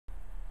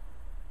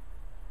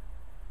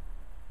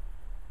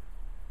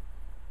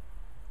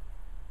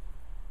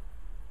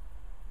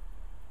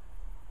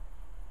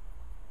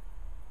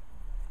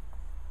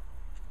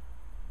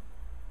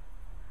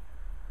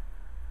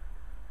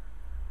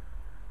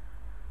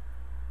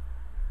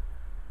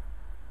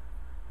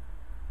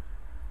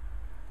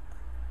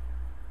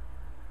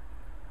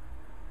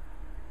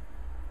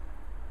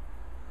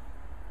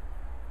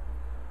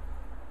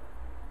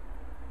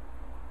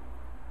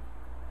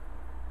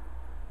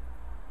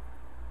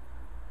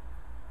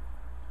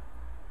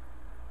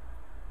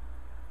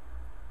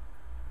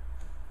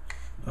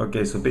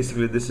Okay, so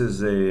basically this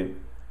is a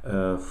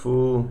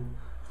full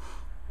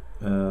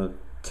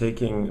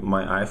taking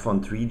my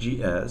iPhone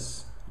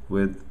 3GS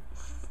with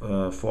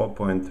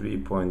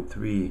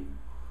 4.3.3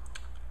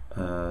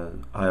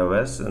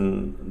 iOS,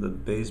 and the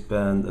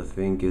baseband, I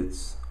think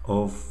it's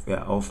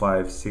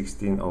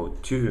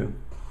 051602,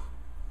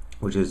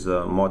 which is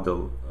a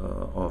model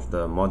of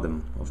the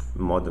modem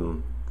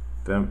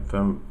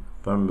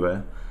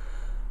firmware,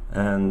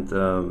 and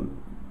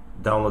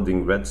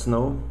downloading Red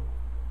Snow,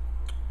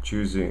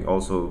 choosing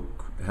also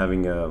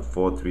having a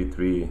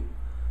 433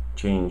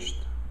 changed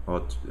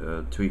or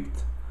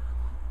tweaked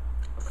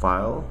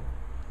file,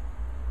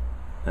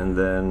 and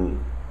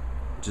then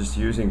just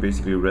using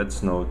basically Red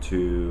Snow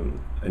to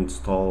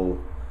install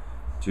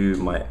to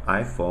my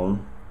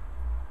iPhone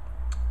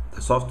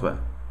the software,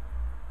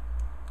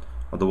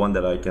 or the one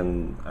that I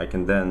can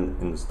then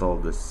install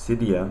the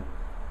Cydia,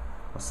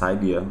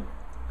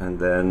 and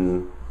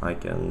then I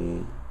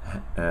can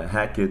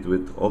hack it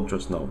with Ultra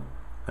Snow,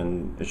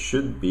 and it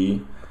should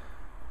be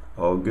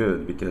all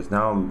good, because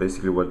now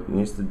basically what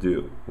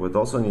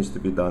also needs to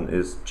be done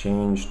is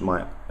change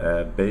my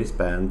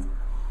baseband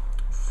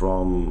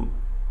from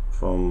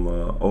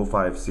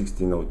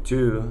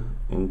 051602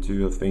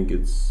 into, I think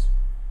it's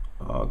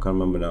I can't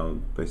remember now,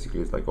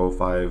 basically it's like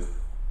 05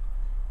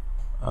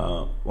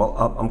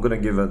 well, I'm gonna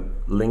give a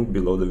link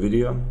below the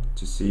video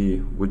to see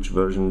which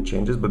version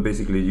changes, but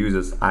basically it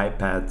uses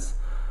iPads,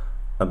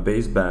 a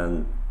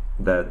baseband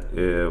that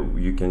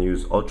you can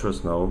use Ultra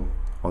Snow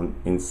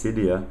in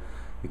Cydia.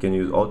 You can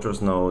use Ultra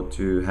Snow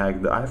to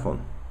hack the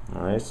iPhone.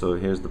 Alright, so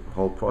here's the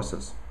whole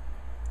process.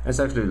 It's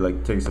actually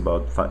like takes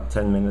about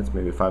 10 minutes,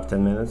 maybe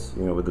 5-10 minutes,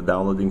 you know, with the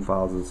downloading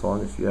files and so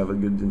on, if you have a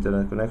good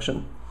internet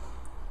connection.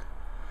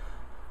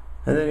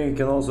 And then you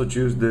can also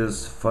choose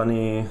this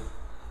funny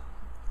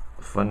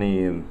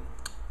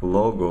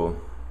logo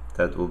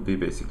that will be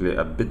basically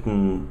a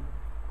bitten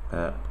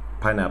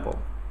pineapple.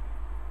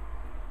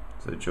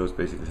 So it shows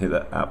basically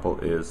that Apple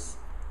is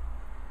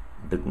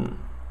bitten,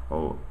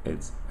 or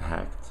it's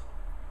hacked.